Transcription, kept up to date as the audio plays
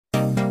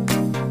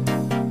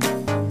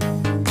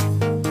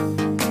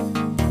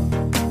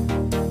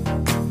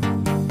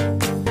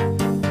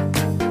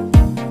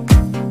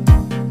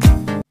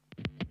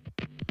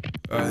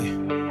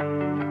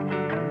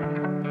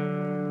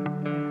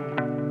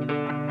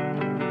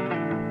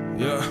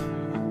Yeah.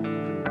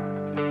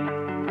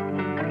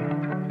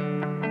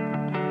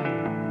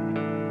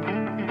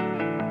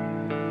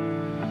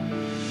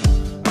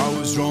 I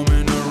was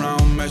roaming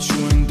around, met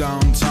you in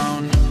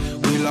downtown.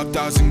 We locked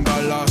eyes and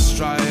got lost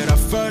right at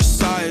first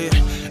sight.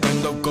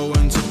 End up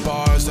going to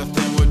bars, I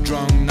think we're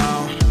drunk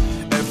now.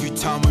 Every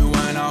time we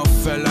went out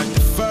felt like the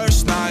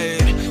first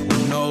night.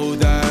 We know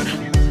that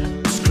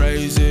it's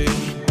crazy,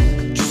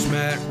 just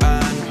met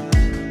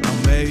and now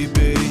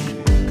maybe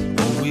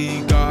what we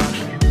got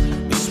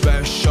is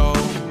special.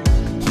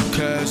 Who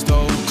cares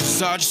though,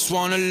 cause I just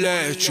wanna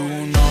let you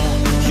know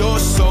you're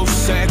so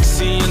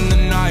sexy in the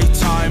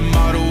nighttime.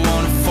 I don't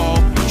wanna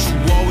fall, but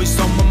you always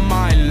on my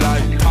mind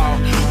like pow.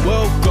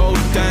 We'll go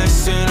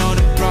dancing on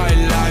the bright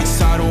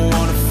lights. I don't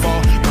wanna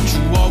fall, but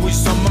you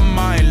always on my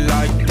mind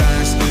like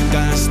dance,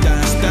 dance,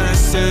 dance,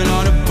 dancing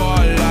on the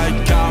bar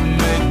like I'm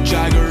Mick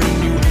Jagger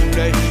and you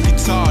play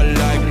guitar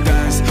like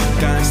dance,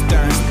 dance,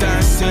 dance,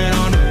 dancing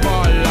on the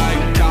bar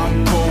like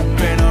I'm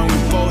Cobain and we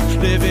both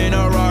living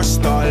a rock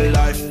star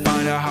life.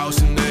 Find a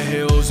house in the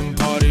hills and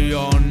party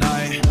all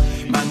night.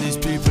 Man, these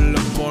people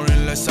are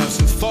boring, let's have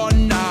some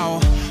fun now.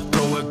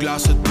 Throw a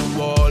glass at the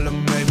wall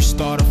and maybe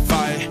start a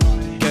fight.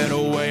 Get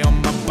away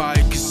on my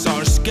bike, it's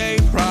our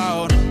escape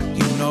route.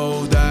 You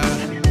know that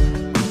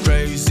I'm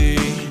crazy,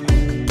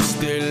 but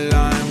still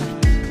I'm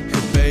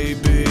here,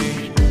 baby.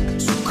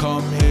 So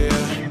come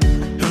here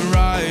and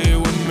ride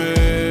with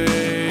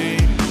me,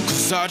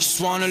 cause I just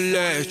wanna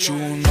let you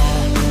know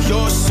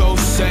you're so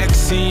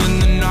sexy in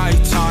the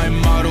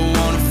nighttime. I don't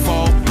wanna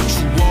fall, but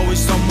you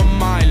always on my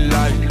mind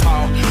like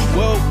pow.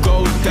 We'll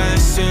go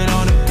dancing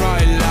on the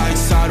bright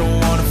lights. I don't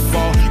wanna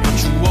fall, but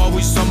you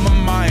always on my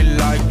mind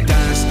like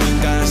dance,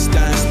 dance,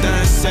 dance,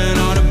 dancing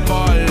on the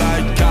bar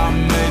like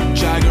I'm Mick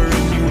Jagger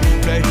and you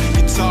play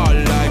guitar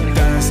like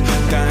dance,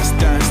 dance,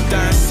 dance,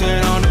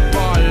 dancing on the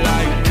bar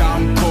like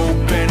I'm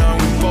Cobain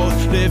and we both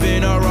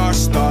living a rock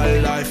star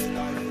life.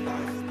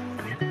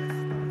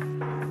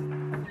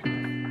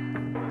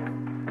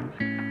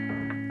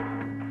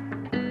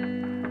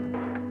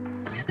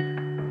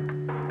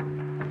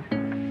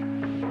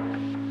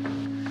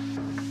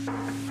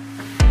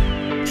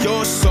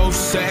 You're so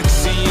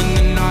sexy in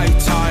the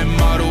nighttime.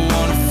 I don't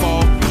wanna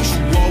fall, but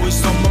you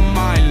always on my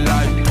mind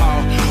like pow.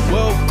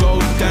 We'll go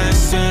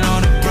dancing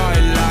on the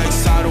bright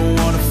lights. I don't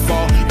wanna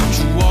fall, but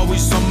you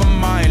always on my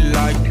mind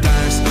like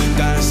dance,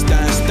 dance,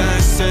 dance,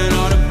 dancing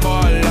on the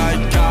bar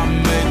like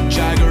I'm Mick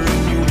Jagger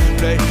and you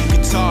play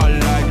guitar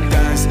like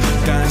dance,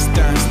 dance,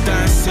 dance,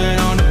 dancing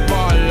on the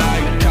bar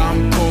like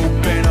I'm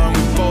Cobain and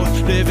we both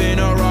living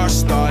a rock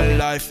star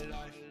life.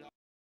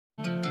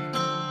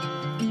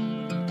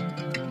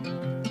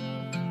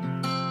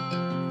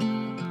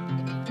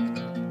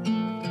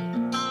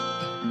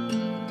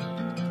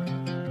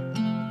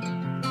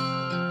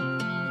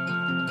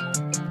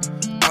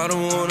 I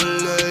don't wanna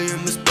lay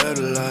in this bed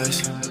of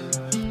lies.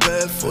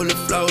 Bed full of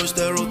flowers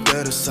that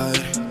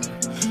rodenticide.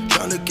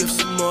 Tryna give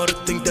some more to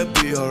think that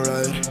be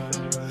alright.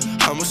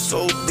 I'm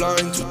so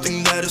blind to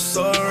think that it's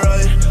all